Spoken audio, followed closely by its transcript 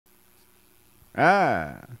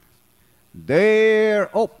Ah, they're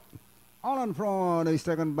up. All in front is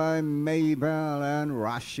taken by Maybell and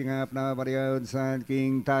rushing up now by the outside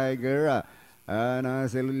King Tiger. And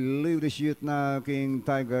as they leave the shoot now, King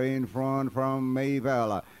Tiger in front from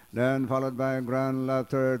Maybell. Then followed by Grand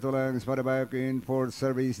Laughter, 2 lengths for the back in fourth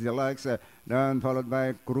service deluxe. Then followed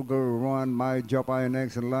by Kruger Run, My Jockey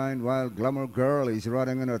next in line, while Glamour Girl is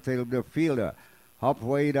running in the tail of the field.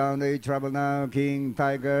 Halfway down the travel now, King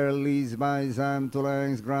Tiger leads by Sam 2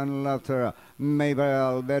 lengths, Grand Laughter.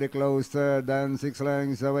 Maybell very close third, then 6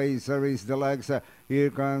 lengths away, service deluxe.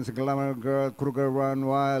 Here comes Glamour Girl, Kruger Run,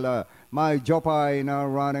 while My Jockey now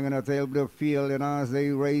running in the tail of the field, and as they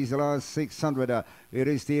race the last 600, it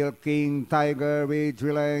is still King Tiger with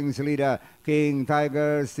 3 lengths leader. King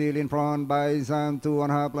Tiger still in front by Sam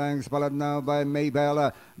 2.5 lengths, followed now by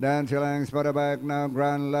Maybell. Then 3 lengths for the back now,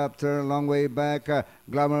 Grand Laughter, long way back.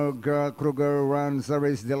 Glamour Girl, Kruger Run,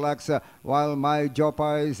 Service Deluxe, while My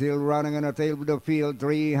Jockey still running in the tail of the field,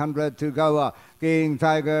 300 to go. King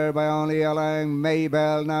Tiger by only a length,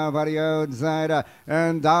 Maybell now by the outside,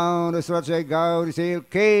 and down the stretch they go, still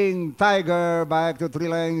King Tiger back to 3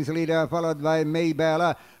 lengths leader, followed by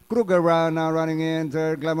Maybell. Kruger Run now running in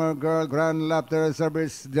third, Glamour Girl, Grand Laughter,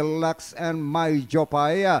 Service Deluxe, and My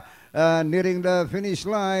Jockey. Nearing the finish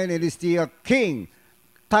line, it is still King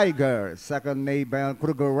Tiger, second Maybell,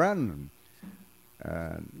 Kruger Run,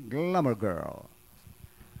 and Glamour Girl.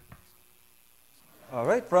 All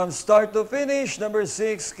right, from start to finish, number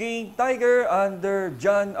 6, King Tiger under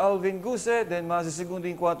John Alvin Guse. Then masisegundo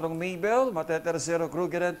yung 4 Maybell, matetersero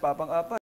Kruger at papang-apat.